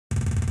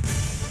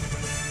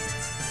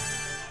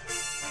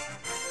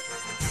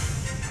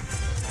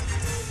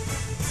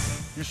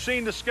You've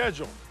seen the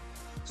schedule.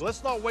 So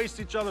let's not waste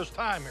each other's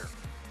time here,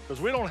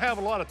 because we don't have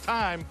a lot of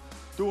time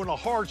doing the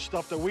hard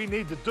stuff that we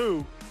need to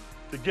do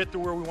to get to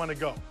where we want to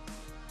go.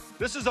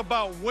 This is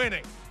about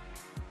winning.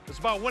 It's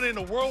about winning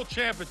the world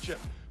championship,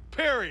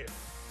 period.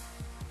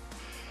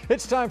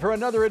 It's time for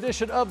another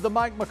edition of the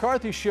Mike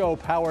McCarthy Show,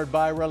 powered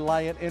by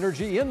Reliant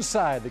Energy,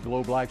 inside the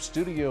Globe Life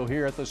studio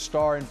here at the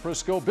Star in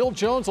Frisco. Bill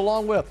Jones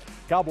along with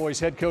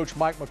Cowboys head coach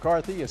Mike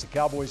McCarthy as the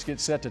Cowboys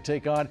get set to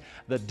take on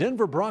the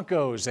Denver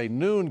Broncos. A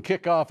noon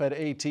kickoff at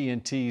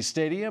AT&T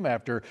Stadium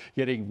after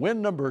getting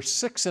win number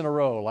 6 in a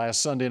row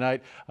last Sunday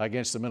night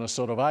against the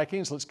Minnesota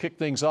Vikings. Let's kick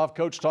things off.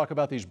 Coach, talk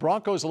about these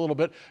Broncos a little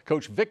bit.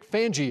 Coach Vic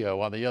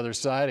Fangio on the other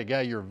side, a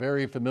guy you're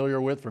very familiar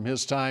with from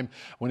his time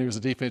when he was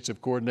the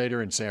defensive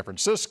coordinator in San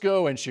Francisco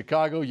and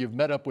Chicago. You've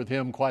met up with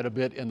him quite a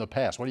bit in the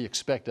past. What do you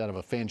expect out of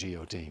a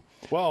Fangio team?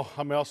 Well,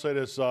 I mean, I'll say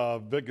this.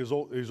 Vic is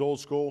he's old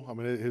school. I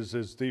mean,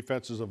 his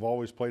defenses have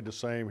always played the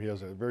same. He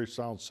has a very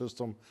sound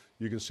system.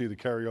 You can see the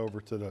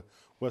carryover to the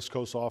West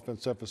Coast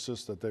offense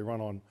emphasis that they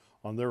run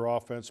on their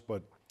offense,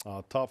 but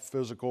tough,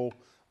 physical.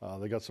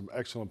 They got some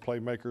excellent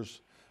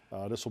playmakers.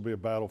 This will be a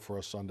battle for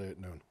us Sunday at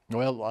noon.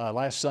 Well,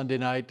 last Sunday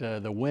night,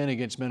 the win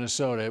against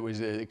Minnesota, it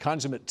was a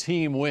consummate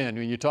team win.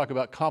 When you talk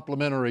about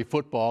complementary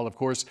football, of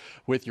course,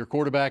 with your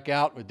quarterback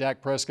out, with Dak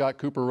Prescott,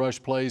 Cooper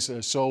Rush plays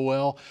so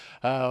well.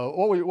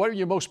 What are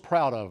you most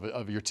proud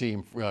of your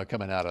team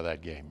coming out of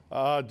that game?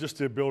 Just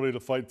the ability to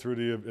fight through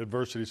the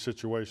adversity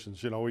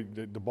situations. You know,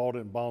 the ball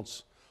didn't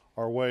bounce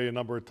our way a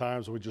number of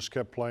times. We just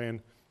kept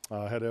playing,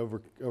 had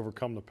to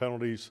overcome the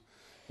penalties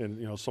and,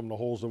 you know, some of the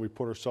holes that we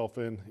put ourselves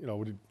in. You know,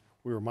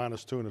 we were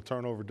 -2 in the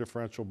turnover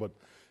differential, but,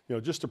 you know,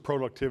 just the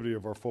productivity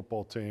of our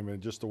football team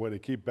and just the way they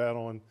keep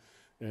battling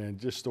and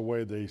just the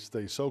way they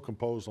stay so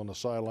composed on the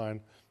sideline,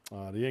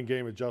 the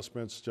in-game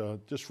adjustments,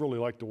 just really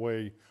like the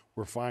way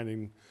we're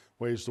finding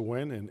ways to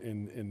win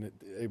and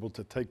able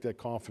to take that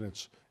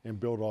confidence and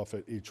build off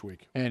it each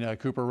week. And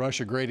Cooper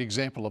Rush, a great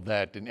example of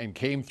that, and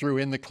came through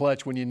in the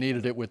clutch when you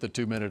needed it with the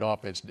 2-minute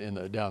offense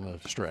down the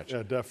stretch.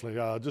 Yeah,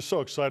 definitely. Just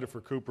so excited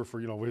for Cooper for,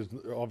 you know,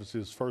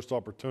 obviously his first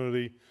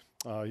opportunity.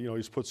 You know,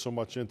 he's put so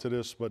much into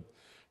this, but,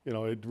 you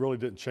know, it really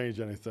didn't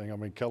change anything. I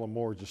mean, Kellen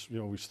Moore just, you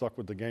know, we stuck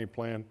with the game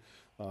plan.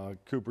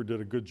 Cooper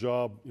did a good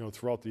job, you know,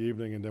 throughout the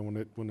evening, and then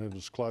when it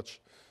was clutch,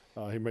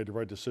 he made the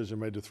right decision,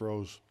 made the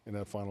throws in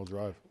that final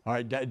drive. All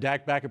right,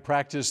 Dak back at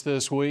practice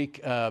this week,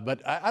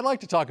 but I'd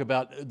like to talk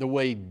about the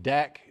way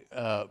Dak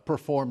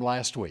performed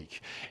last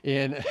week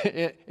in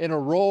a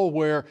role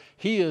where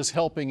he is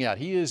helping out.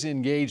 He is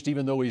engaged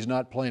even though he's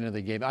not playing in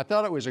the game. I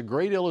thought it was a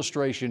great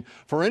illustration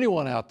for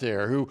anyone out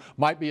there who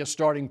might be a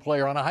starting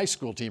player on a high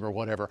school team or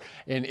whatever.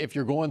 And if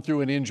you're going through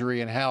an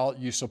injury and how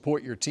you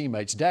support your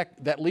teammates, Dak,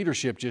 that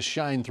leadership just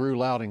shined through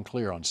loud and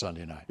clear on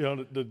Sunday night. You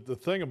know, the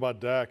thing about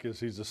Dak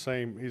is he's the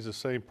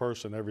same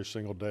person every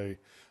single day,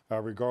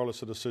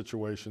 regardless of the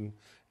situation.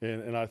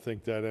 And I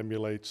think that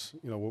emulates,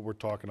 you know, what we're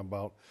talking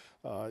about.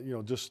 You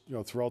know, just, you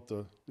know, throughout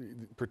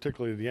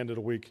particularly the end of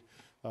the week,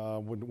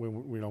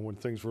 when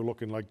things were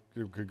looking like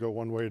it could go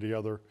one way or the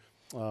other,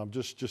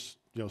 just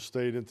you know,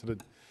 stayed into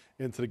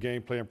the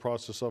game plan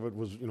process of it.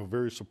 Was, you know,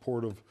 very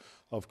supportive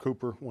of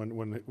Cooper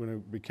when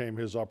it became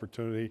his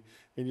opportunity,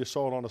 and you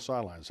saw it on the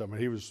sidelines. I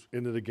mean, he was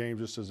into the game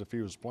just as if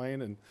he was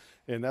playing,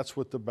 and that's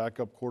what the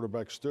backup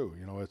quarterbacks do.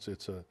 You know,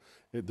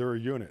 they're a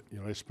unit. You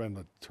know, they spend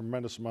a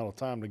tremendous amount of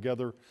time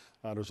together.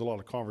 There's a lot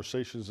of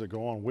conversations that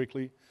go on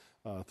weekly.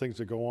 Things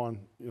that go on,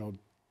 you know,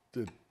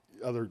 that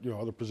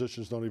other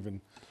positions don't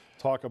even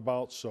talk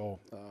about. So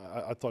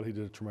I thought he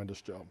did a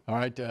tremendous job. All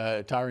right,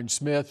 Tyron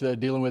Smith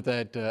dealing with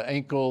that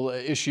ankle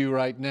issue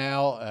right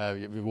now.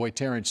 Your boy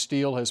Terrence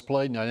Steele has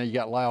played. Now you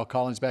got Lyle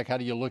Collins back. How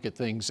do you look at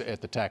things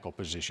at the tackle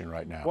position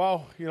right now?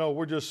 Well, you know,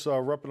 we're just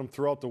repping them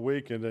throughout the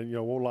week, and then, you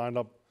know, we'll line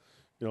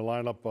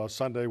up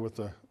Sunday with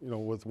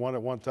with one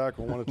at one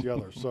tackle, one at the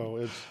other. So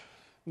it's.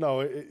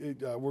 No,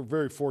 we're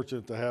very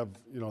fortunate to have,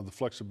 you know, the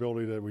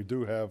flexibility that we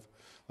do have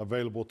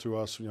available to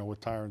us, you know, with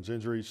Tyron's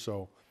injury.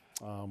 So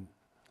I'm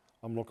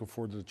looking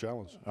forward to the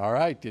challenge. All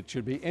right. It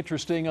should be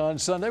interesting on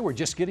Sunday. We're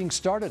just getting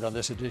started on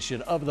this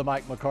edition of the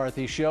Mike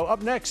McCarthy Show.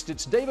 Up next,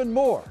 it's David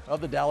Moore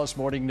of the Dallas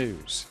Morning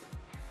News.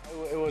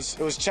 It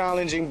was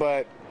challenging,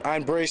 but I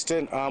embraced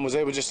it. Was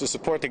able just to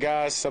support the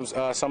guys.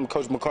 Some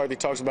Coach McCarthy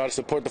talks about it,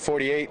 support the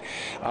 48,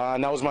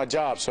 and that was my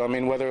job. So I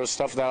mean, whether it was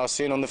stuff that I was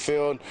seeing on the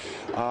field,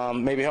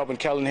 maybe helping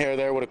Kellen here or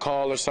there with a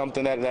call or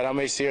something that I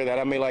may see or that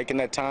I may like in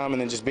that time,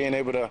 and then just being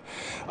able to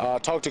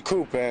talk to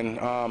Coop and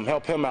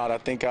help him out. I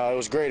think it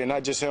was great, and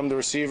not just him, the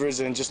receivers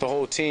and just the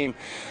whole team.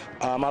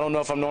 I don't know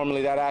if I'm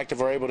normally that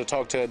active or able to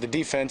talk to the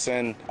defense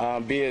and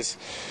be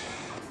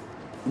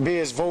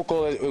as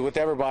vocal with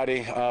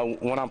everybody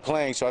when I'm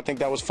playing, so I think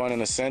that was fun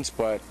in a sense,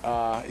 but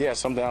yeah,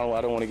 something I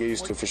don't want to get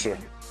used to for sure.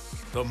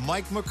 The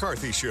Mike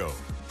McCarthy Show,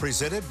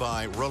 presented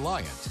by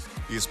Reliant,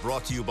 is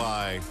brought to you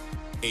by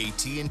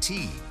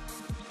AT&T,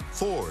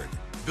 Ford,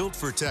 built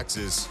for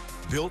Texas,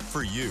 built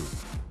for you.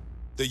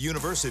 The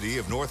University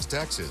of North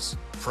Texas,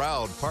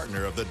 proud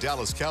partner of the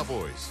Dallas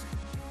Cowboys.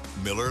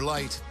 Miller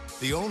Lite,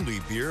 the only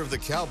beer of the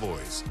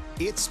Cowboys.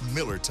 It's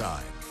Miller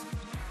time.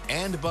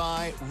 And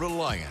by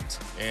Reliant,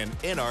 an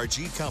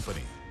NRG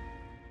company.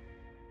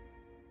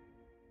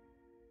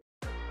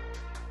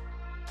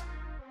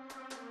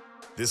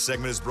 This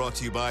segment is brought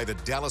to you by the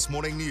Dallas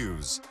Morning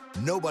News.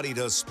 Nobody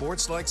does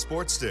sports like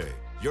Sports Day.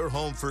 Your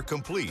home for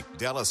complete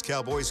Dallas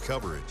Cowboys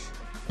coverage.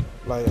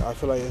 I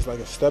feel like it's like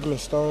a stepping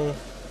stone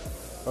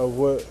of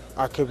what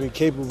I could be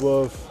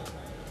capable of.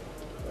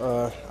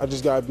 I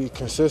just gotta be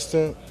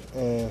consistent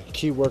and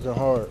keep working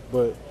hard,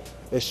 but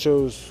it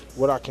shows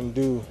what I can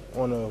do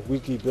on a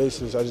weekly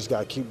basis. I just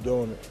gotta keep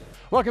doing it.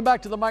 Welcome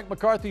back to the Mike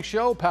McCarthy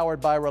Show,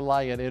 powered by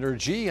Reliant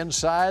Energy,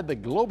 inside the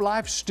Globe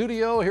Life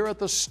studio here at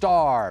the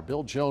Star.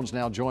 Bill Jones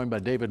now joined by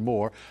David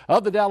Moore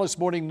of the Dallas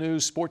Morning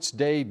News,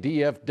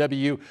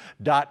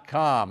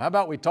 SportsDayDFW.com. How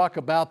about we talk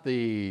about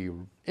the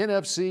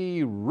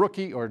NFC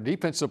Rookie or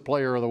Defensive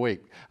Player of the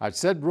Week? I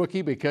said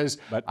rookie because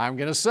I'm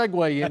going to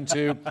segue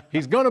into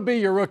he's going to be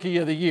your Rookie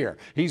of the Year.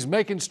 He's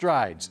making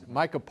strides.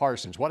 Micah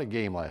Parsons, what a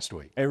game last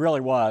week. It really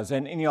was.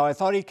 And I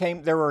thought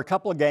there were a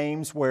couple of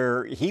games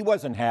where he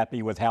wasn't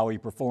happy with how he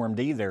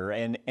performed either.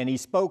 And he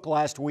spoke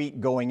last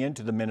week going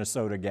into the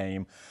Minnesota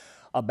game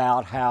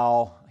about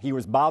how he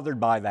was bothered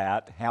by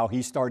that, how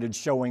he started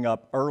showing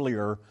up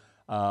earlier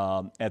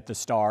at the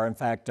Star. In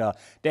fact,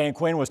 Dan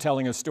Quinn was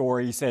telling a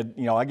story. He said,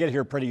 I get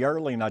here pretty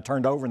early, and I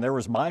turned over, and there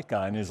was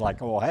Micah. And he's like,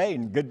 well, hey,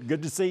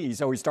 good to see you.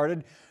 So he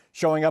started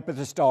showing up at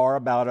the Star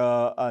about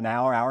an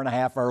hour and a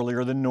half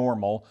earlier than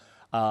normal.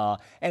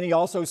 And he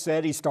also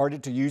said he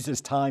started to use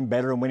his time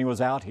better when he was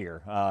out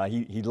here.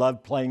 He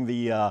loved playing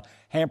the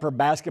hamper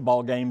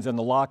basketball games in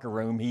the locker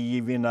room. He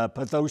even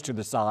put those to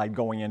the side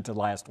going into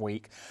last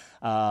week.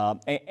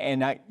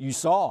 You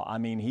saw,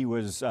 he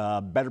was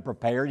better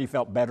prepared. He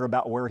felt better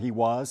about where he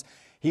was.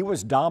 He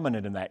was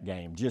dominant in that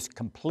game, just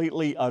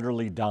completely,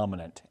 utterly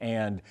dominant.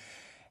 And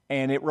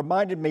it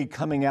reminded me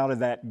coming out of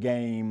that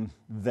game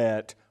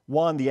that,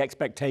 one, the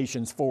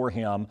expectations for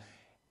him.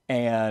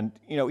 And,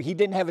 he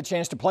didn't have a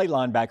chance to play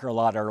linebacker a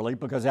lot early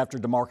because after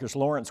DeMarcus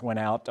Lawrence went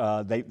out,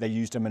 they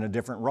used him in a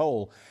different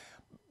role.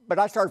 But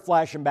I started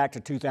flashing back to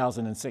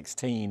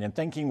 2016 and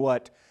thinking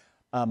what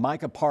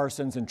Micah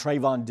Parsons and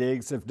Trayvon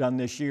Diggs have done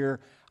this year,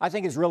 I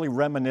think is really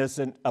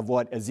reminiscent of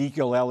what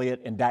Ezekiel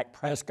Elliott and Dak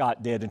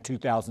Prescott did in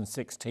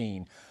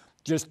 2016.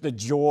 Just the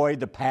joy,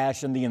 the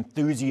passion, the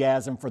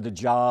enthusiasm for the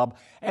job,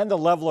 and the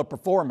level of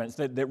performance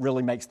that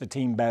really makes the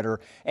team better,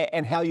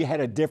 and how you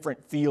had a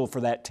different feel for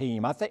that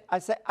team. I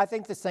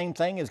think the same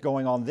thing is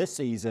going on this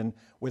season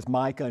with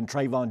Micah and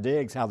Trayvon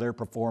Diggs, how they're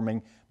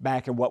performing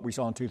back in what we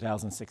saw in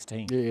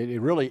 2016. It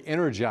really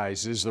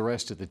energizes the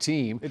rest of the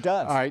team. It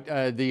does. All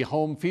right, the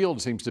home field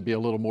seems to be a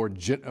little more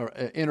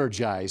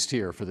energized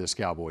here for this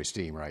Cowboys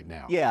team right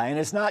now. Yeah, and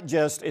it's not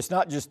just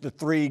the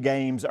 3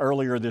 games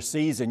earlier this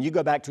season. You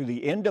go back to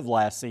the end of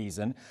last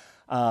season,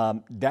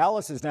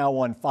 Dallas has now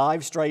won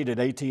 5 straight at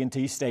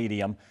AT&T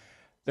Stadium.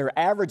 They're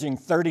averaging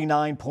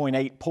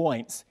 39.8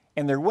 points,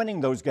 and they're winning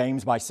those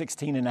games by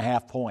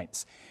 16.5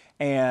 points.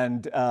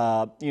 And,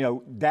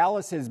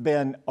 Dallas has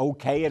been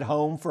okay at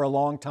home for a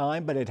long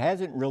time, but it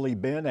hasn't really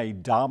been a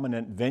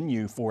dominant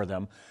venue for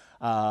them.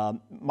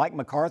 Mike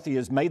McCarthy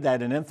has made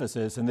that an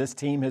emphasis, and this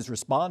team has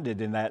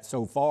responded in that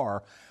so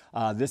far.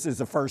 This is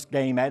the first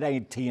game at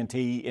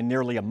AT&T in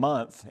nearly a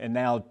month, and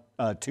now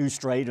 2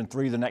 straight and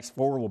 3 of the next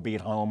 4 will be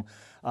at home.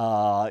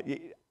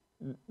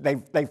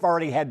 They've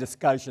already had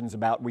discussions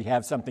about we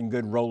have something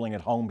good rolling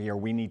at home here.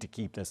 We need to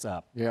keep this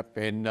up. Yep,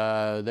 and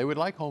they would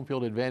like home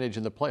field advantage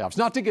in the playoffs.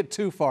 Not to get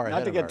too far ahead.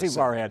 Not to get too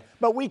far ahead,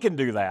 but we can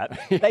do that.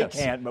 Yes. They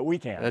can't, but we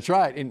can. That's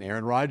right. And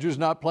Aaron Rodgers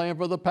not playing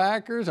for the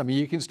Packers.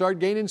 You can start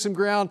gaining some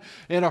ground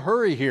in a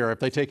hurry here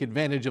if they take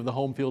advantage of the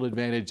home field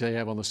advantage they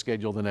have on the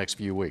schedule the next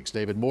few weeks.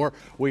 David Moore,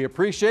 we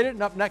appreciate it.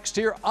 And up next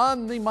here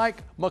on the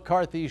Mike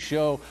McCarthy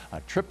Show,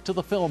 a trip to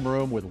the film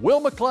room with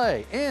Will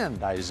McClay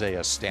and Isaiah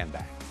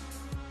Standback.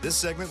 This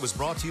segment was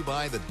brought to you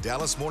by the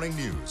Dallas Morning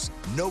News.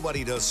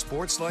 Nobody does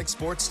sports like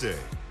Sports Day.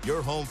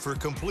 Your home for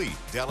complete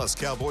Dallas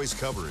Cowboys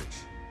coverage.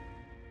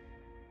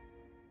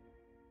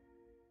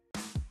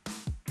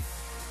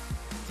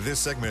 This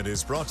segment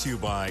is brought to you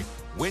by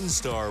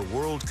WinStar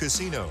World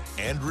Casino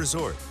and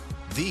Resort,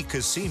 the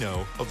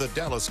casino of the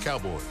Dallas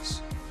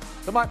Cowboys.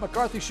 The Mike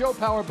McCarthy Show,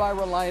 powered by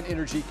Reliant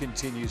Energy,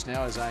 continues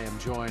now as I am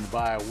joined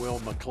by Will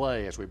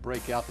McClay as we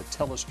break out the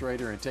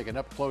telestrator and take an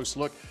up-close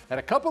look at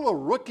a couple of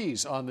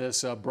rookies on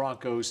this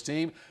Broncos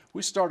team.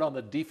 We start on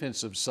the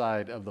defensive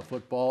side of the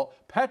football.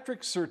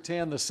 Patrick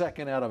Surtain, the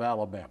second out of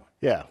Alabama.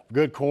 Yeah,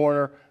 good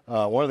corner.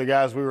 One of the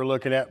guys we were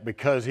looking at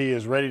because he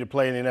is ready to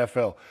play in the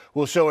NFL.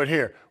 We'll show it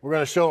here. We're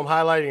going to show him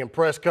highlighting in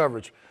press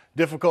coverage.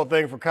 Difficult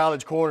thing for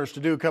college corners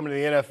to do coming to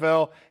the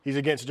NFL. He's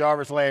against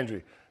Jarvis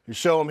Landry. You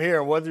show him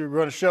here, and what you're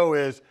going to show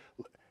is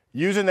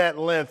using that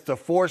length to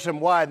force him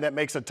wide, and that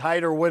makes a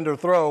tighter window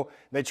throw.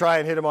 They try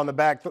and hit him on the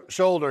back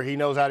shoulder. He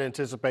knows how to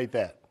anticipate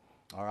that.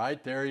 All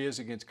right, there he is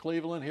against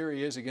Cleveland. Here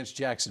he is against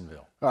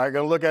Jacksonville. All right,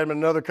 going to look at him in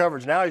another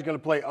coverage. Now he's going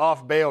to play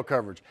off bail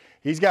coverage.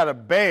 He's got to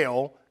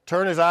bail,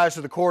 turn his eyes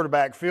to the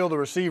quarterback, feel the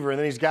receiver, and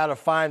then he's got to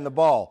find the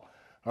ball.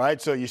 All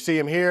right, so you see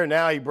him here.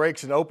 Now he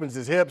breaks and opens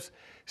his hips,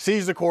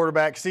 sees the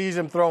quarterback, sees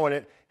him throwing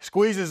it,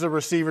 squeezes the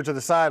receiver to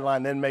the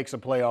sideline, then makes a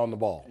play on the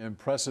ball.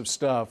 Impressive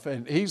stuff.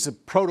 And he's a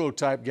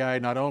prototype guy,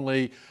 not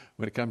only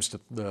when it comes to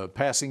the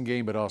passing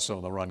game, but also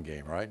in the run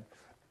game, right?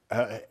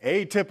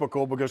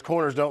 Atypical because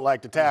corners don't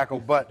like to tackle,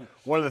 but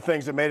one of the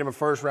things that made him a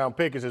first-round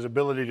pick is his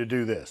ability to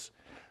do this.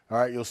 All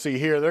right, you'll see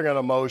here they're going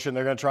to motion.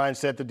 They're going to try and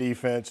set the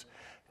defense,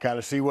 kind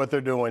of see what they're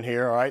doing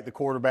here. All right, the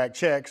quarterback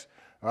checks.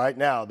 All right,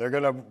 now they're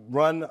going to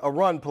run a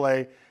run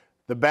play.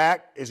 The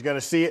back is going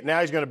to see it.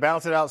 Now he's going to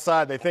bounce it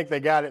outside. They think they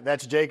got it.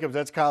 That's Jacobs.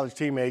 That's college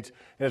teammates,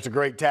 and it's a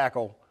great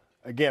tackle,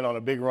 again, on a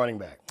big running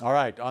back. All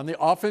right, on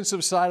the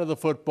offensive side of the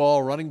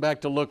football, running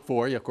back to look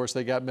for you. Of course,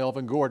 they got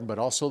Melvin Gordan, but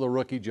also the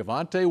rookie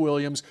Javonte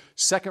Williams,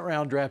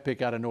 second-round draft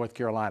pick out of North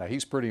Carolina.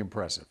 He's pretty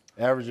impressive.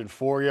 Averaging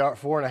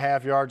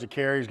 4.5 yards a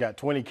carry. He's got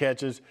 20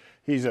 catches.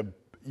 He's a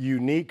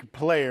unique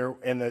player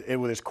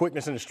with his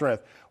quickness and his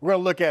strength. We're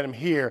going to look at him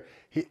here.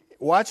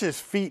 Watch his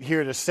feet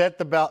here to set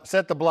the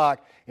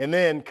block, and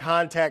then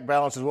contact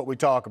balance is what we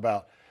talk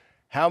about.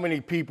 How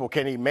many people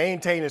can he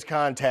maintain his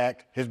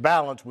contact, his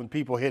balance when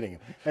people hitting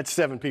him? That's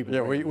 7 people.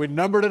 Yeah, we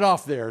numbered it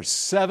off there.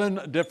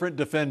 7 different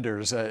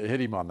defenders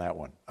hit him on that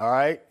one. All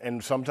right,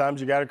 and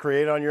sometimes you got to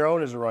create on your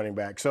own as a running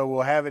back. So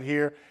we'll have it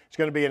here. It's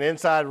going to be an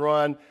inside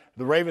run.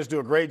 The Ravens do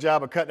a great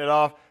job of cutting it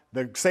off.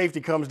 The safety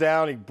comes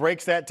down. He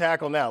breaks that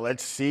tackle. Now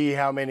let's see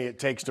how many it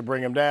takes to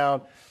bring him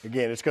down.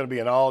 Again, it's going to be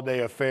an all-day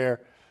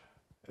affair.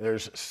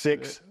 There's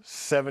 6,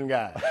 7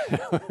 guys.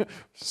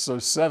 So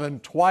 7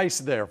 twice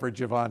there for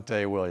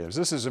Javonte Williams.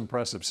 This is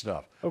impressive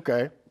stuff.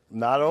 Okay.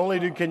 Not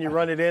only can you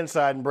run it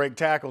inside and break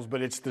tackles,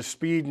 but it's the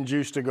speed and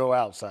juice to go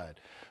outside.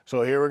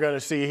 So here we're going to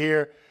see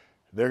here,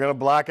 they're going to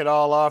block it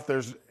all off.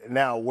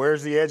 Now,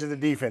 where's the edge of the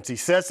defense? He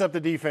sets up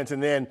the defense,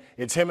 and then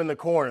it's him in the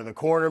corner. The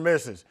corner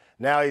misses.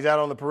 Now he's out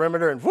on the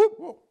perimeter, and whoop.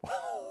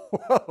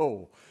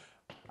 Whoa.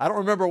 I don't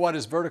remember what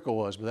his vertical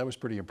was, but that was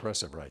pretty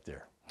impressive right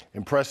there.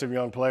 Impressive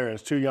young player. And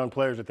it's 2 young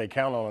players that they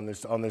count on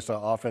this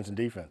offense and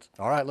defense.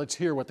 All right, let's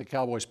hear what the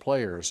Cowboys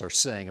players are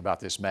saying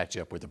about this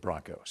matchup with the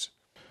Broncos.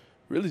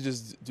 Really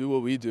just do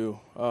what we do.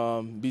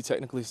 Be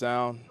technically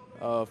sound,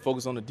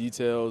 focus on the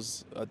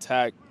details,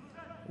 attack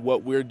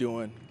what we're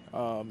doing.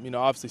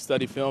 Obviously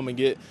study film and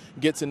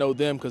get to know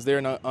them because they're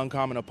an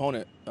uncommon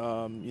opponent.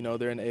 They're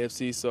in the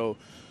AFC, so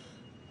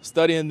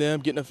studying them,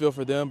 getting a feel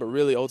for them, but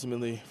really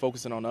ultimately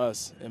focusing on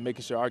us and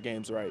making sure our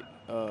game's right.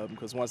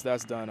 Because once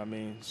that's done,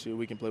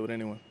 we can play with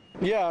anyone.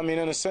 Yeah,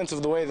 in a sense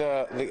of the way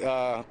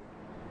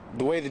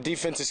the way the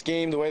defense is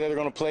schemed, the way that they're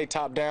going to play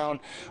top down,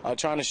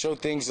 trying to show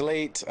things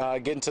late,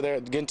 get into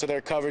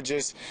their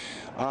coverages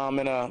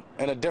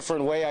in a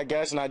different way, I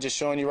guess, not just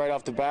showing you right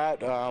off the bat.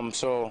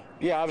 So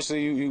yeah,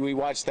 obviously we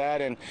watch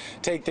that and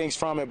take things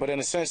from it, but in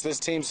a sense, this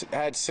team's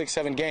had 6,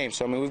 7 games.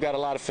 So we've got a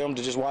lot of film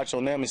to just watch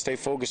on them and stay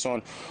focused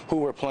on who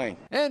we're playing.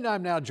 And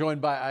I'm now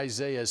joined by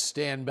Isaiah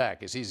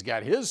Stanback as he's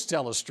got his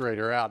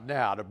telestrator out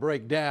now to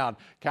break down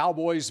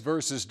Cowboys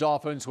versus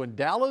Dolphins when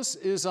Dallas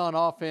is on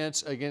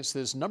offense against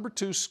this number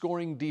 2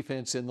 scoring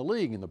defense in the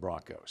league in the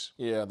Broncos.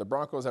 Yeah, the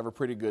Broncos have a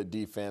pretty good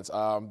defense.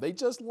 They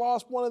just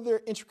lost one of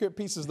their intricate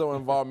pieces, though,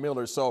 in Von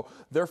Miller. So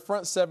their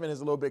front 7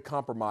 is a little bit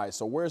compromised.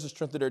 So where's the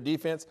strength of their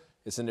defense?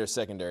 It's in their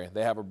secondary.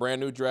 They have a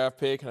brand new draft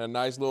pick and a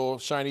nice little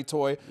shiny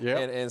toy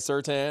and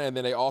Surtain, and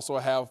then they also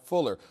have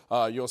Fuller.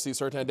 You'll see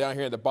Surtain down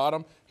here at the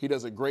bottom. He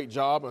does a great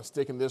job of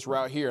sticking this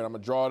route here, and I'm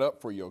going to draw it up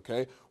for you,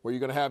 okay? What you're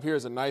going to have here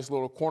is a nice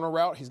little corner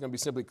route. He's going to be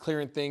simply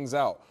clearing things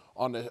out.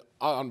 On the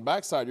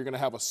backside, you're going to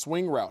have a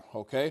swing route,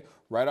 okay?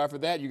 Right after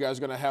that, you guys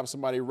are going to have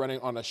somebody running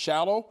on a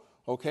shallow,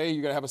 okay?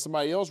 You're going to have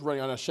somebody else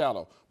running on a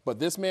shallow. But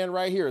this man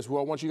right here is who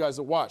I want you guys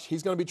to watch.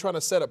 He's going to be trying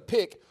to set a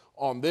pick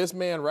on this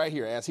man right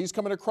here. As he's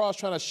coming across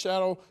trying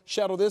to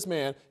shadow this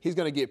man, he's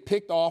going to get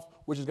picked off,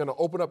 which is going to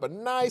open up a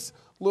nice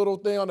little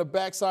thing on the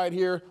backside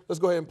here. Let's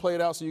go ahead and play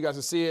it out so you guys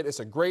can see it. It's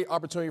a great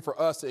opportunity for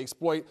us to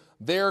exploit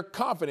their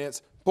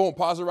confidence. Boom,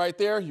 pause it right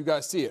there. You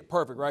guys see it.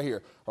 Perfect right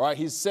here. All right,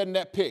 he's setting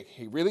that pick.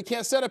 He really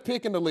can't set a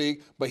pick in the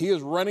league, but he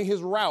is running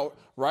his route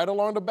right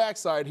along the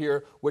backside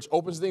here, which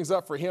opens things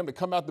up for him to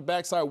come out the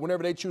backside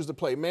whenever they choose to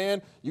play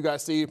man. You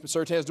guys see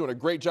Surtain's doing a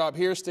great job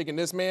here, sticking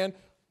this man.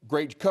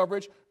 Great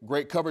coverage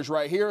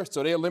right here.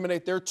 So they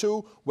eliminate their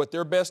 2 with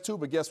their best 2,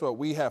 but guess what?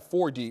 We have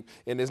 4 deep,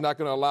 and it's not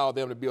going to allow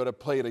them to be able to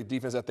play the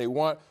defense that they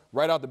want.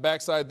 Right out the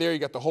backside there, you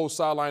got the whole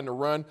sideline to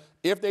run.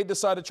 If they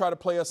decide to try to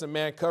play us in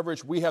man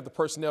coverage, we have the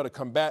personnel to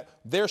combat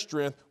their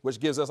strength, which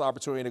gives us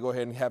opportunity to go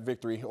ahead and have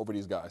victory over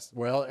these guys.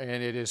 Well,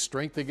 and it is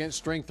strength against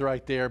strength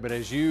right there, but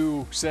as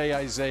you say,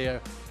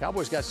 Isaiah,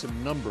 Cowboys got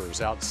some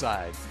numbers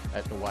outside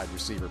at the wide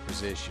receiver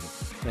position.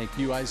 Thank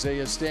you,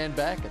 Isaiah. Stand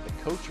back, and the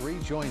coach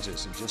rejoins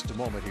us in just a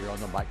moment here on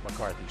the Mike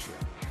McCarthy Show.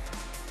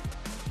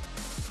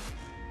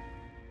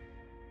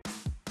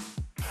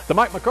 The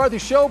Mike McCarthy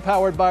Show,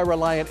 powered by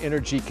Reliant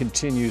Energy,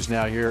 continues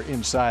now here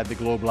inside the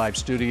Globe Life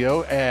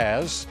studio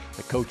as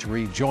Coach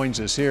Reed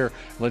joins us here.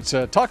 Let's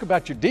talk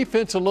about your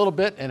defense a little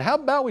bit, and how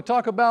about we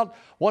talk about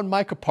one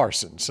Micah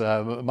Parsons.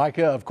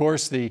 Micah, of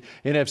course, the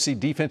NFC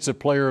Defensive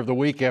Player of the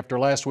Week after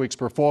last week's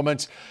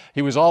performance.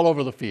 He was all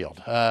over the field.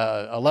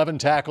 11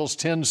 tackles,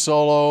 10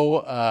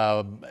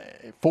 solo,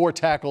 4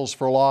 tackles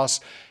for loss.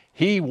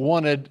 He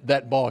wanted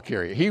that ball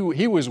carrier.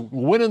 He was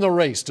winning the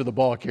race to the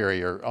ball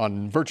carrier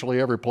on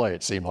virtually every play,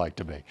 it seemed like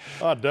to me.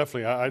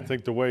 Definitely. I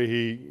think the way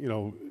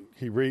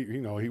he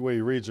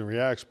reads and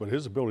reacts, but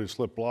his ability to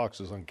slip blocks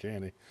is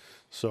uncanny.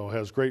 So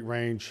has great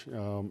range.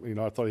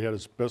 I thought he had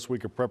his best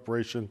week of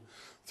preparation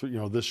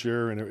this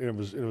year, and it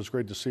was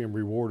great to see him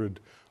rewarded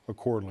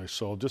accordingly.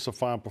 So just a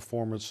fine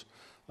performance.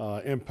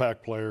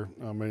 Impact player.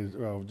 I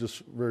mean,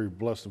 just very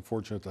blessed and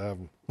fortunate to have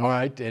him. All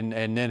right, and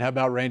then how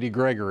about Randy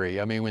Gregory?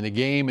 I mean, when the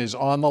game is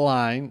on the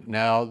line,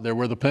 now there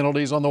were the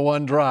penalties on the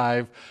one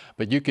drive,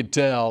 but you could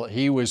tell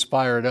he was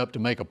fired up to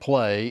make a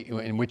play,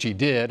 in which he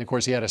did. Of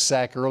course, he had a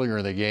sack earlier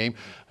in the game.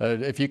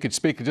 If you could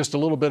speak just a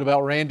little bit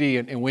about Randy,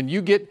 and when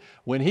he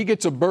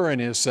gets a burr in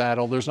his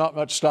saddle, there's not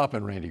much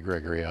stopping Randy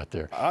Gregory out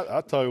there. I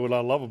tell you what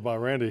I love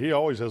about Randy. He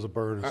always has a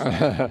burr in his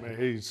saddle. I mean,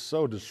 he's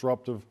so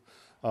disruptive.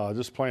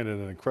 Just playing at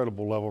an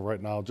incredible level right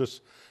now.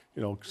 Just,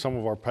 some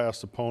of our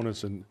past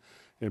opponents and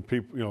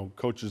people,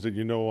 coaches that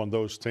on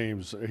those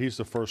teams, he's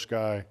the first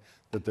guy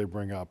that they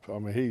bring up. I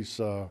mean, he's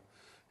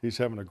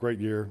having a great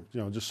year.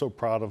 Just so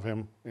proud of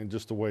him and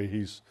just the way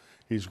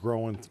he's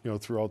growing,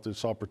 throughout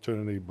this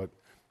opportunity. But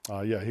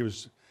he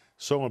was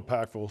so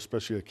impactful,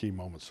 especially at key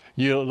moments.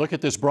 You look at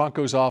this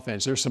Broncos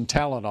offense. There's some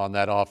talent on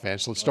that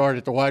offense. Let's start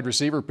at the wide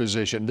receiver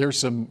position. There's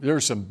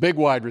some big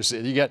wide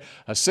receivers. You got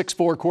a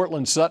 6'4"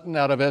 Cortland Sutton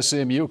out of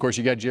SMU. Of course,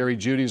 you got Jerry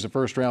Jeudy, who's a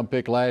first-round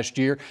pick last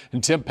year,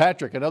 and Tim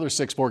Patrick, another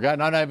 6'4" guy.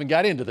 And I haven't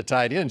got into the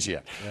tight ends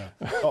yet.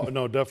 Yeah. Oh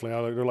no,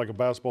 definitely. They're like a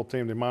basketball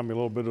team. They remind me a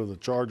little bit of the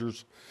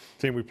Chargers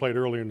team we played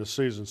earlier in the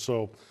season.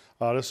 So.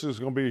 This is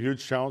going to be a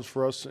huge challenge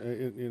for us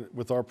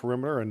with our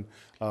perimeter, and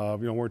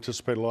we're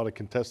anticipating a lot of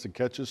contested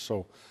catches.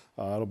 So,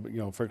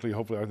 frankly,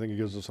 hopefully, I think it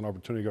gives us an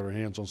opportunity to get our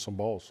hands on some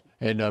balls.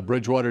 And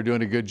Bridgewater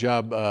doing a good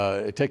job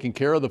taking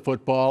care of the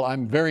football.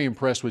 I'm very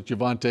impressed with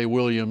Javonte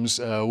Williams.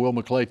 Will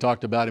McClay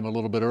talked about him a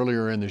little bit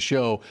earlier in the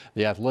show.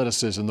 The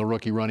athleticism the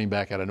rookie running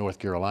back out of North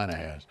Carolina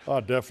has.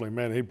 Oh, definitely,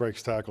 man. He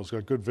breaks tackles.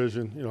 Got good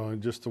vision.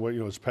 And just the way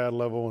his pad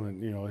level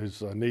and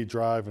his knee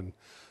drive and.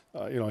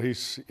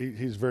 He's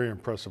very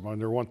impressive. I mean,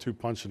 their 1-2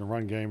 punch in the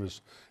run game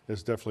is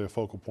definitely a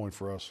focal point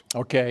for us.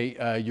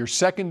 Okay, your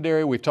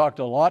secondary, we've talked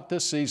a lot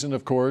this season,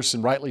 of course,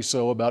 and rightly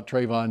so, about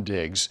Trayvon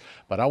Diggs,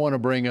 but I want to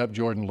bring up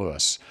Jordan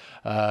Lewis.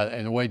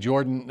 And the way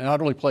Jordan not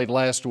only played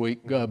last week,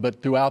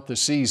 but throughout the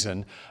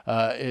season,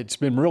 it's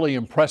been really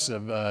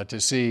impressive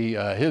to see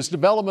his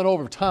development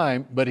over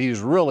time, but he's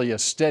really a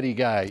steady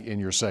guy in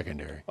your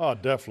secondary. Oh,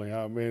 definitely.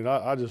 I mean,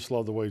 I just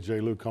love the way Jay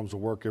Lou comes to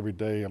work every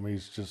day. I mean,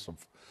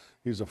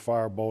 he's a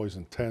fireball. He's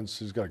intense.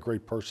 He's got a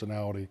great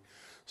personality.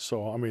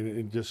 So, I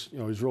mean,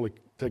 he's really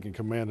taking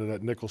command of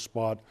that nickel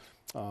spot.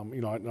 I'm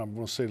going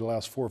to say the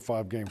last 4 or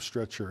 5 game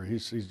stretch here,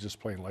 he's just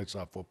playing lights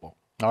out football.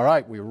 All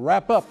right, we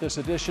wrap up this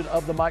edition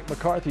of the Mike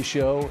McCarthy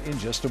Show in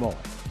just a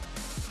moment.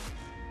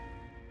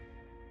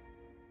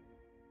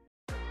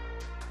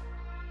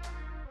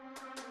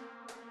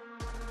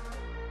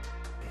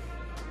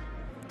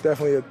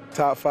 Definitely a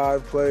top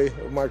 5 play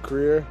of my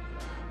career.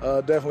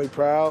 Definitely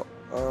proud.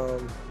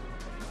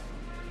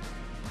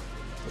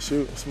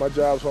 Shoot, it's my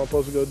job, it's what I'm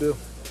supposed to go do.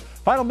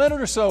 Final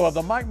minute or so of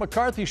the Mike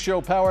McCarthy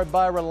Show, powered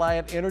by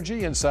Reliant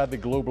Energy, inside the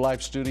Globe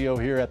Life studio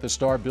here at the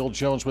Star. Bill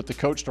Jones with the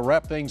coach to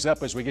wrap things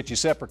up as we get you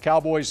set for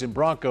Cowboys and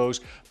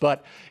Broncos.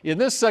 But in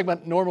this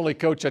segment, normally,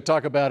 Coach, I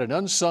talk about an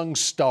unsung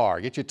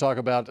star. Get you to talk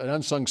about an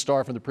unsung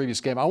star from the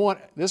previous game.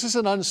 This is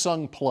an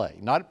unsung play,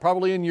 not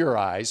probably in your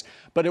eyes,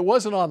 but it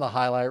wasn't on the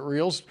highlight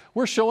reels.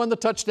 We're showing the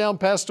touchdown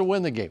pass to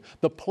win the game.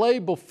 The play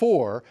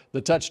before the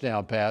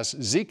touchdown pass,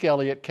 Zeke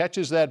Elliott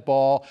catches that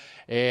ball,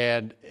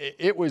 and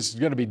it was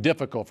going to be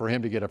difficult for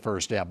him to get a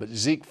first down, but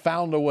Zeke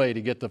found a way to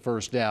get the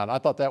first down. I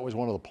thought that was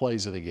one of the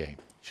plays of the game.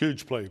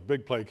 Huge play,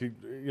 big play.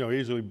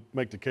 Easily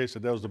make the case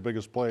that was the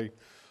biggest play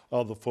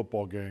of the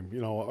football game.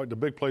 The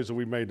big plays that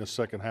we made in the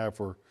second half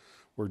were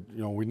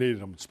we needed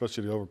them,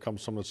 especially to overcome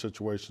some of the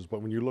situations.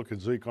 But when you look at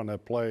Zeke on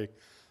that play,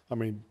 I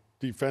mean,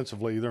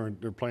 defensively,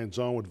 they're playing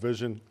zone with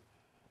vision.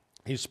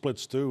 He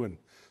splits 2 and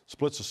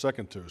splits the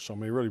second 2. So, I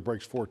mean, he really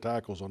breaks 4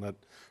 tackles on that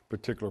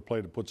particular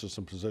play that puts us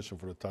in position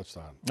for the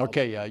touchdown.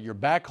 Okay, you're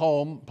back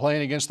home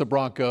playing against the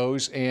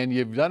Broncos, and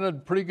you've done a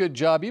pretty good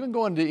job, even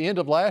going to the end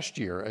of last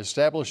year,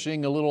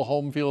 establishing a little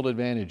home field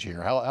advantage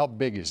here. How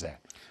big is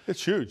that?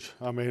 It's huge.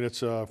 I mean,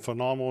 it's a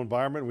phenomenal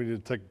environment. We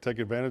need to take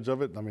advantage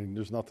of it. I mean,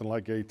 there's nothing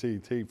like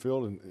AT&T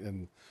field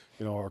in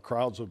You know, our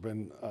crowds have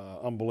been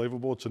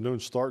unbelievable. It's a noon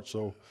start,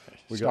 so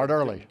we Start got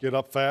early. Get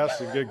up fast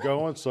and get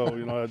going. So,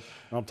 you know,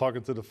 I'm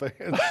talking to the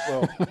fans.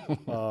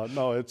 So,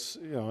 no, it's,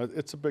 you know,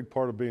 it's a big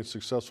part of being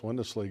successful in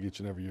this league each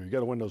and every year. You got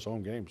to win those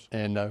home games.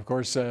 And of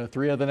course,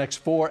 3 of the next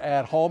 4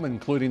 at home,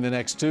 including the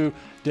next 2.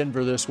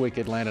 Denver this week,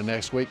 Atlanta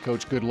next week.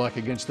 Coach, good luck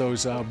against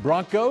those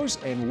Broncos,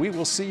 and we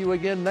will see you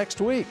again next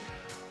week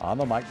on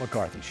The Mike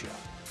McCarthy Show.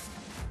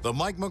 The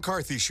Mike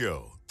McCarthy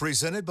Show,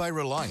 presented by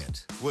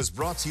Reliant, was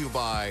brought to you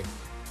by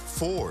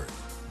Ford,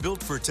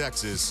 built for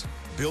Texas,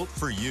 built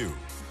for you.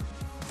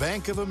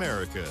 Bank of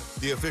America,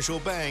 the official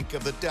bank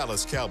of the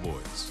Dallas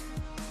Cowboys.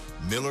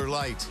 Miller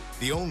Lite,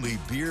 the only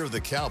beer of the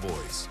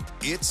Cowboys.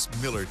 It's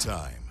Miller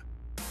time.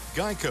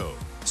 Geico,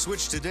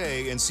 switch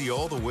today and see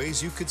all the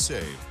ways you could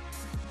save.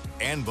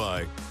 And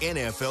by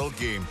NFL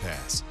Game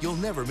Pass. You'll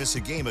never miss a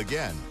game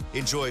again.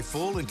 Enjoy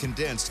full and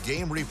condensed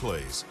game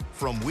replays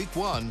from Week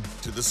 1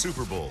 to the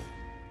Super Bowl.